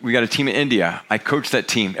 So we got a team in India. I coach that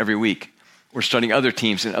team every week. We're starting other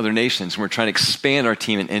teams in other nations, and we're trying to expand our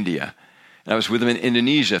team in India. And I was with them in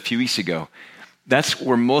Indonesia a few weeks ago. That's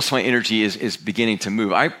where most of my energy is beginning to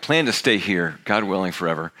move. I plan to stay here, God willing,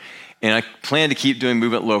 forever. And I plan to keep doing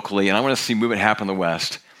movement locally, and I want to see movement happen in the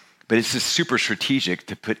West. But it's just super strategic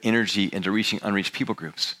to put energy into reaching unreached people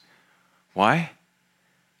groups. Why?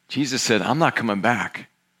 Jesus said, I'm not coming back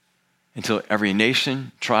until every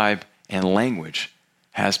nation, tribe, and language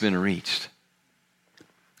has been reached.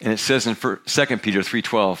 And it says in 2 Peter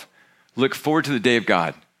 3:12, look forward to the day of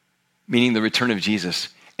God, meaning the return of Jesus,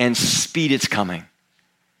 and speed its coming.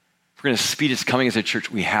 If we're going to speed its coming as a church,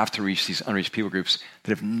 we have to reach these unreached people groups that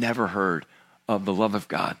have never heard of the love of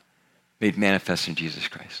God made manifest in Jesus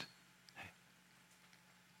Christ.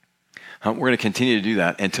 We're going to continue to do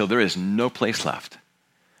that until there is no place left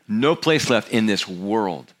in this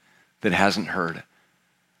world that hasn't heard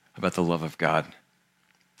about the love of God.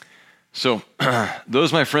 So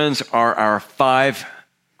those, my friends, are our 5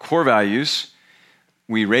 core values.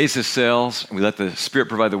 We raise the sails, and we let the Spirit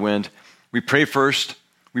provide the wind. We pray first.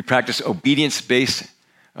 We practice obedience-based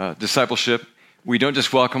discipleship. We don't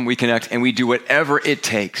just welcome, we connect, and we do whatever it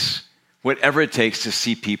takes to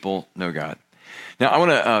see people know God. Now, I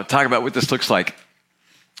want to talk about what this looks like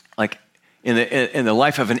in the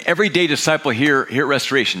life of an everyday disciple here at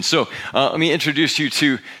Restoration. So let me introduce you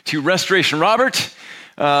to Restoration Robert.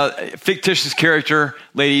 Fictitious character.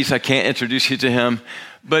 Ladies, I can't introduce you to him,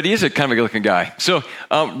 but he's a kind of a good-looking guy. So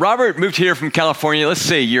Robert moved here from California, let's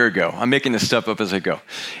say a year ago. I'm making this stuff up as I go.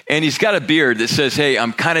 And he's got a beard that says, hey,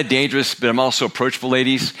 I'm kind of dangerous, but I'm also approachable,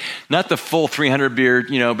 ladies. Not the full 300 beard,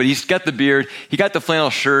 but he's got the beard. He got the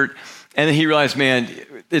flannel shirt. And then he realized, man,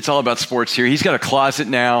 it's all about sports here. He's got a closet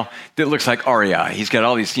now that looks like REI. He's got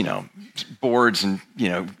all these, boards and,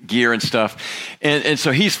 gear and stuff. And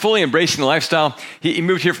so he's fully embracing the lifestyle. He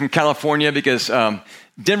moved here from California because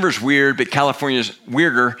Denver's weird, but California's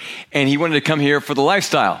weirder, and he wanted to come here for the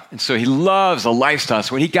lifestyle. And so he loves the lifestyle.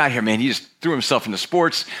 So when he got here, man, he just threw himself into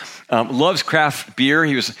sports, loves craft beer.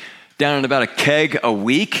 He was down in about a keg a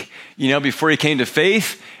week, before he came to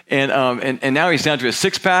faith. And now he's down to a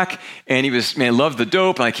 6-pack, and loved the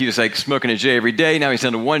dope. Like he was like smoking a J every day. Now he's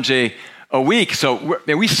down to 1 J a week. So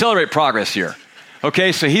we celebrate progress here.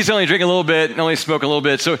 Okay, so he's only drinking a little bit, and only smoking a little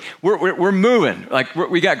bit. So we're moving. Like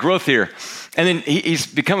we got growth here. And then he's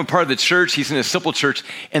become a part of the church. He's in a simple church,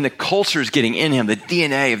 and the culture is getting in him. The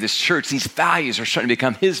DNA of this church, these values are starting to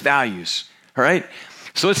become his values. All right?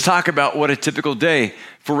 So let's talk about what a typical day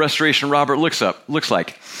for Restoration Robert looks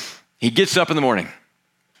like. He gets up in the morning.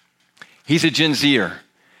 He's a Gen Zer.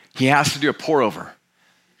 He has to do a pour over.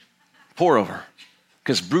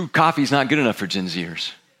 Because brewed coffee is not good enough for Gen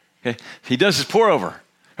Zers. Okay? He does his pour over.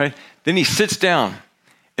 Right? Then he sits down,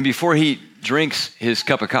 and before he drinks his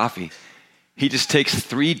cup of coffee, he just takes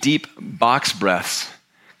 3 deep box breaths,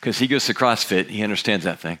 because he goes to CrossFit. He understands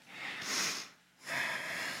that thing.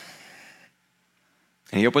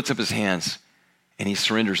 And he opens up his hands, and he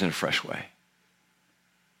surrenders in a fresh way.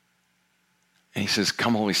 And he says,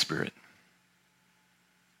 "Come, Holy Spirit.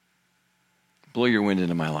 Blow your wind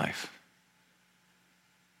into my life.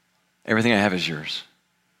 Everything I have is yours.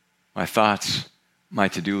 My thoughts, my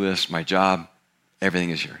to-do list, my job,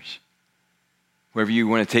 everything is yours. Wherever you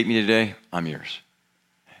want to take me today, I'm yours."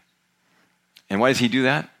 And why does he do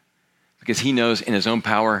that? Because he knows in his own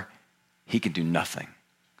power, he can do nothing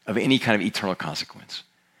of any kind of eternal consequence.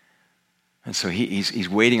 And so he's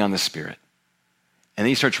waiting on the Spirit. And then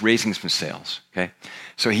he starts raising some sails, okay?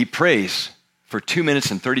 So he prays for 2 minutes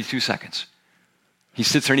and 32 seconds. He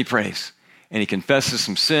sits there and he prays. And he confesses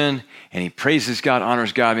some sin, and he praises God,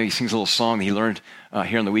 honors God. Maybe he sings a little song that he learned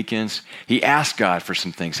here on the weekends. He asks God for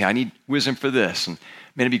some things. Hey, I need wisdom for this. And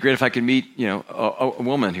man, it'd be great if I could meet, a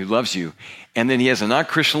woman who loves you. And then he has a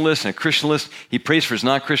non-Christian list and a Christian list. He prays for his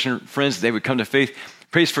non-Christian friends that they would come to faith.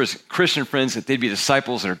 Prays for his Christian friends that they'd be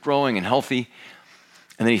disciples that are growing and healthy.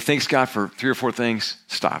 And then he thanks God for 3 or 4 things,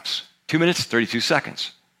 stops. 2 minutes, 32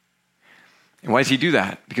 seconds. And why does he do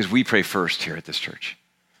that? Because we pray first here at this church.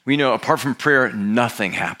 We know apart from prayer,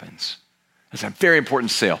 nothing happens. That's a very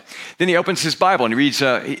important sale. Then he opens his Bible and he reads,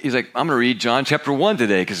 he's like, I'm going to read John chapter 1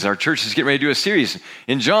 today because our church is getting ready to do a series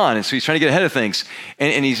in John. And so he's trying to get ahead of things.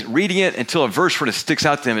 And he's reading it until a verse sort of sticks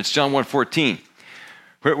out to him. It's John 1:14,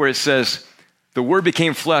 where it says, "The Word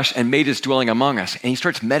became flesh and made his dwelling among us." And he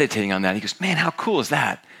starts meditating on that. He goes, man, how cool is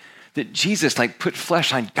that? That Jesus put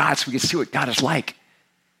flesh on God so we can see what God is like.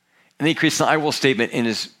 And then he creates an I will statement in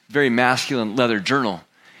his very masculine leather journal.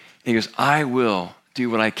 And he goes, I will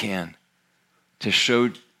do what I can to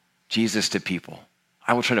show Jesus to people.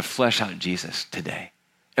 I will try to flesh out Jesus today,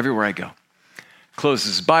 everywhere I go.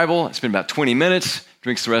 Closes his Bible. It's been about 20 minutes,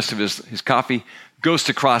 drinks the rest of his coffee, goes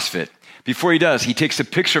to CrossFit. Before he does, he takes a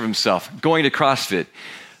picture of himself going to CrossFit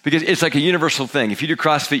because it's like a universal thing. If you do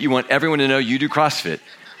CrossFit, you want everyone to know you do CrossFit.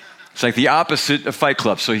 It's like the opposite of Fight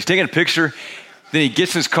Club. So he's taking a picture, then he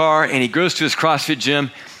gets in his car and he goes to his CrossFit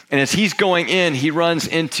gym. And as he's going in, he runs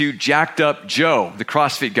into Jacked Up Joe, the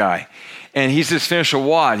CrossFit guy. And he's just finished a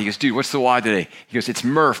WOD. He goes, dude, what's the WOD today? He goes, it's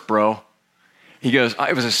Murph, bro. He goes,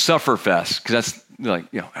 it was a suffer fest, because that's like,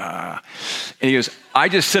 And he goes, I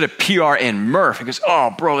just set a PR in Murph. He goes,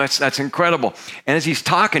 oh, bro, that's incredible. And as he's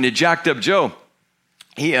talking to Jacked Up Joe,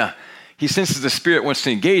 he senses the Spirit wants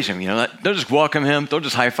to engage him. Don't just welcome him. Don't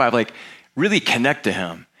just high five. Like, really connect to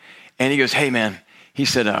him. And he goes, hey, man. He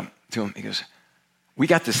said to him, he goes, we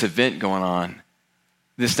got this event going on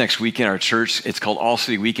this next weekend at our church. It's called All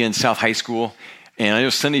City Weekend, South High School. And I know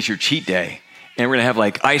Sunday's your cheat day. And we're going to have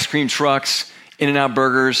like ice cream trucks, In-N-Out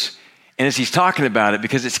burgers. And as he's talking about it,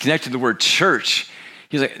 because it's connected to the word church,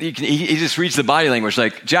 he's like, he just reads the body language.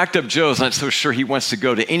 Like, Jacked Up Joe's not so sure he wants to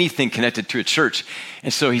go to anything connected to a church.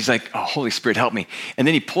 And so he's like, oh, Holy Spirit, help me. And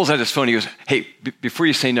then he pulls out his phone. He goes, hey, before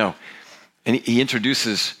you say no. And he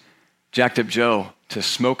introduces Jacked Up Joe to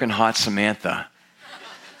Smoking Hot Samantha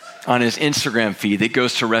on his Instagram feed that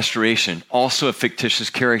goes to Restoration, also a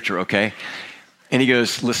fictitious character, okay? And he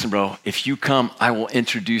goes, listen, bro, if you come, I will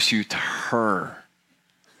introduce you to her.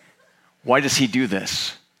 Why does he do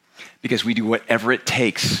this? Because we do whatever it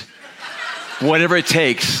takes,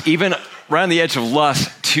 even right on the edge of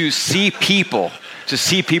lust, to see people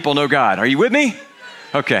know God. Are you with me?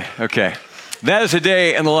 Okay. That is a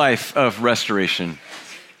day in the life of Restoration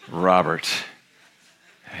Robert.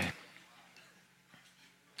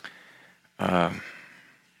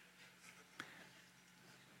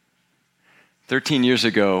 13 years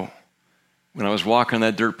ago, when I was walking on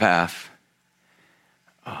that dirt path,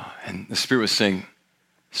 and the Spirit was saying,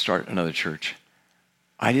 start another church,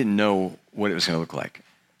 I didn't know what it was going to look like.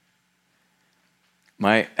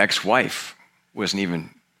 My ex-wife wasn't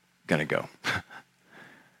even going to go.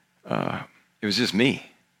 It was just me.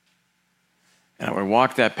 And I would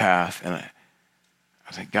walk that path, and I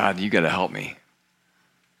was like, God, you got to help me.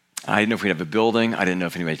 I didn't know if we'd have a building. I didn't know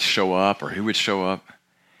if anybody would show up or who would show up.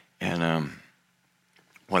 And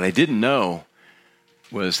what I didn't know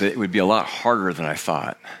was that it would be a lot harder than I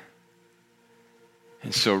thought.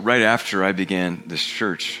 And so right after I began this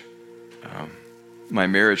church, my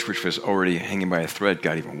marriage, which was already hanging by a thread,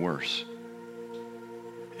 got even worse.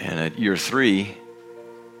 And at year 3,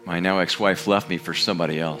 my now ex-wife left me for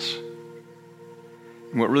somebody else.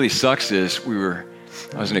 And what really sucks is I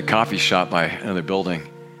was in a coffee shop by another building,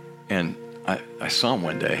 and I saw him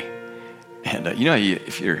one day. And you know, you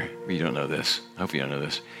don't know this. I hope you don't know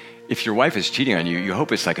this. If your wife is cheating on you, you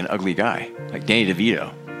hope it's like an ugly guy, like Danny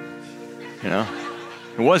DeVito. You know?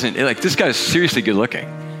 It wasn't. This guy is seriously good looking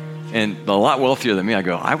and a lot wealthier than me. I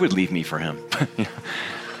go, I would leave me for him.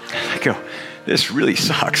 I go, this really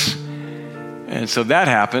sucks. And so that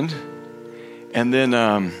happened. And then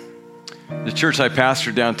the church I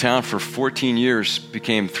pastored downtown for 14 years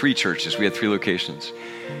became 3 churches. We had 3 locations.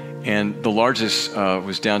 And the largest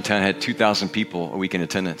was downtown, had 2,000 people a week in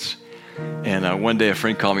attendance. And one day a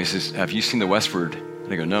friend called me and says, have you seen the Westward?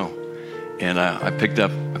 And I go, no. And I picked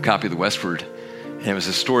up a copy of the Westward. And it was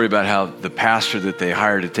a story about how the pastor that they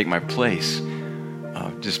hired to take my place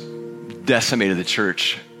just decimated the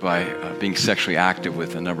church by being sexually active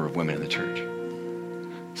with a number of women in the church.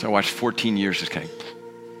 So I watched 14 years just kind of...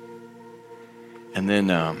 And then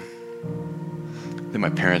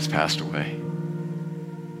my parents passed away.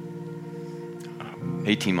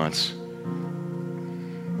 18 months.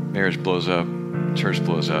 Marriage blows up. Church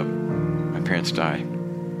blows up. My parents die.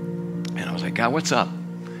 And I was like, God, what's up?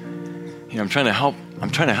 I'm trying to help. I'm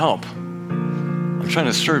trying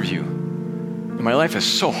to serve you. And my life is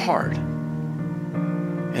so hard.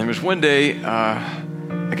 And there was one day, a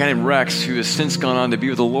guy named Rex, who has since gone on to be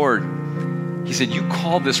with the Lord, he said, you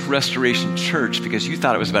called this Restoration Church because you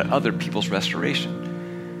thought it was about other people's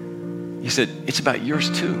restoration. He said, it's about yours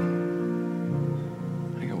too.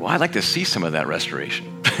 I go, well, I'd like to see some of that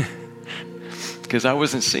restoration because I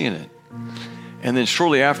wasn't seeing it. And then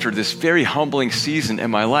shortly after, this very humbling season in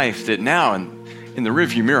my life that now in the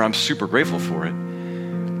rearview mirror, I'm super grateful for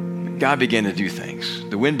it. God began to do things.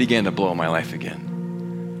 The wind began to blow in my life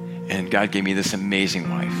again. And God gave me this amazing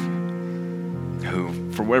wife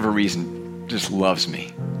who, for whatever reason, just loves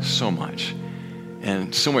me so much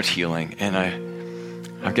and so much healing. And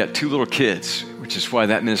I've got 2 little kids, which is why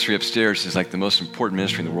that ministry upstairs is like the most important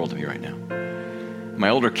ministry in the world to me right now. My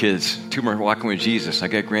older kids, 2 are walking with Jesus. I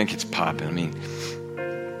got grandkids popping.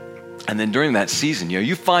 And then during that season,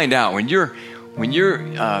 you find out when you're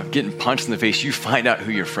getting punched in the face, you find out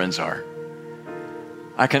who your friends are.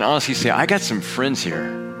 I can honestly say I got some friends here,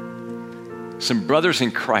 some brothers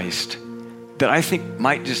in Christ that I think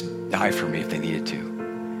might just die for me if they needed to.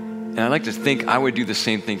 And I'd like to think I would do the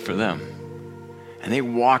same thing for them. And they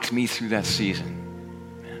walked me through that season.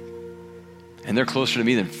 And they're closer to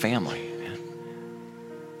me than family.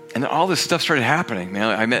 And all this stuff started happening,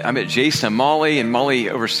 man. I met Jason and Molly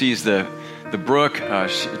oversees the Brook.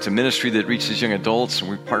 It's a ministry that reaches young adults,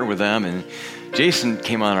 and we partner with them. And Jason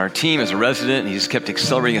came on our team as a resident, and he just kept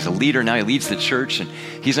accelerating as a leader. Now he leads the church, and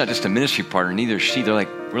he's not just a ministry partner, neither is she. We're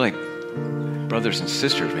like brothers and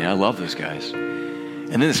sisters, man. I love those guys.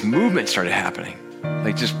 And then this movement started happening.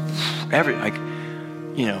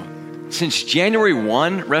 Since January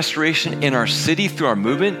 1 restoration in our city through our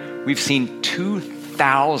movement, we've seen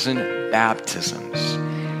 2,000 baptisms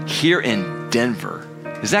here in Denver.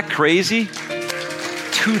 Is that crazy?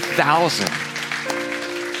 2,000.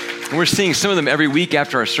 And we're seeing some of them every week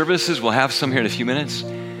after our services. We'll have some here in a few minutes.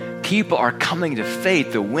 People are coming to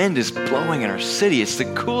faith. The wind is blowing in our city. It's the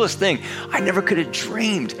coolest thing. I never could have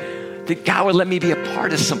dreamed that God would let me be a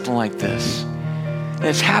part of something like this. And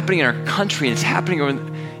it's happening in our country, and it's happening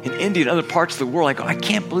in India and other parts of the world. I go, I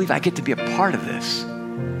can't believe I get to be a part of this.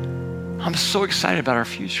 I'm so excited about our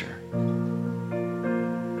future.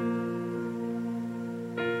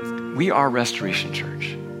 We are Restoration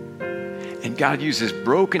Church. And God uses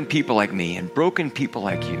broken people like me and broken people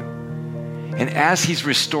like you. And as He's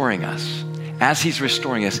restoring us,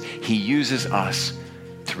 He uses us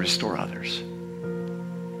to restore others.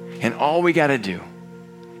 And all we got to do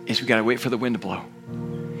is we got to wait for the wind to blow.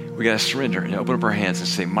 We got to surrender and open up our hands and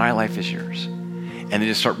say, my life is yours. And then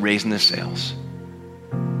just start raising the sails.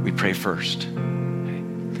 We pray first.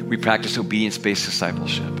 We practice obedience-based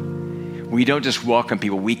discipleship. We don't just welcome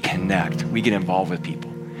people, we connect. We get involved with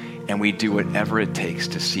people. And we do whatever it takes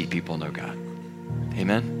to see people know God.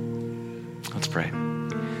 Amen? Let's pray.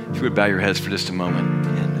 If you would bow your heads for just a moment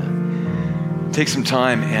and take some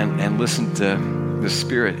time and listen to the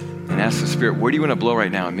Spirit and ask the Spirit, where do you want to blow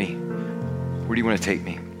right now in me? Where do you want to take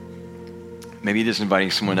me? Maybe it is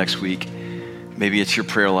inviting someone next week. Maybe it's your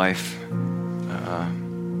prayer life.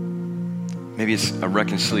 Maybe it's a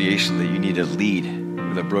reconciliation that you need to lead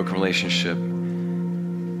with a broken relationship.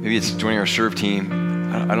 Maybe it's joining our serve team.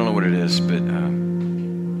 I don't know what it is, but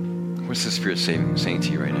what's the Spirit saying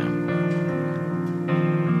to you right now?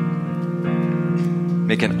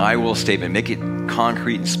 Make an I will statement. Make it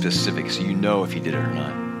concrete and specific so you know if you did it or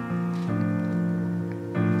not.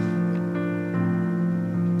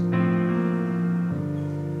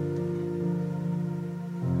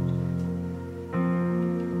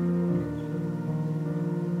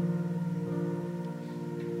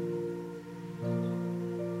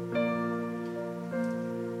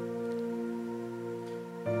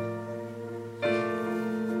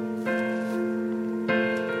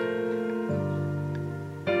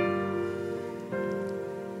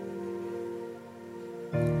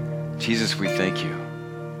 Jesus, we thank you.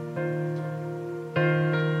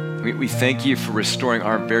 We thank you for restoring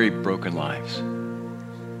our very broken lives.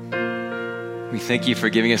 We thank you for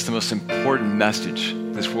giving us the most important message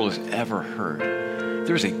this world has ever heard.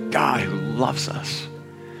 There's a God who loves us,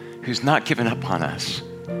 who's not given up on us,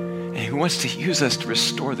 and who wants to use us to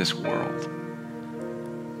restore this world.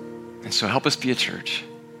 And so help us be a church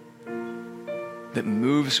that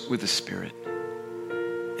moves with the Spirit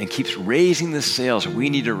and keeps raising the sails we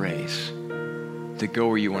need to raise to go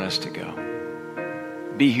where you want us to go.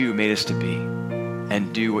 Be who you made us to be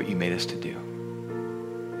and do what you made us to do.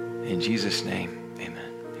 In Jesus' name.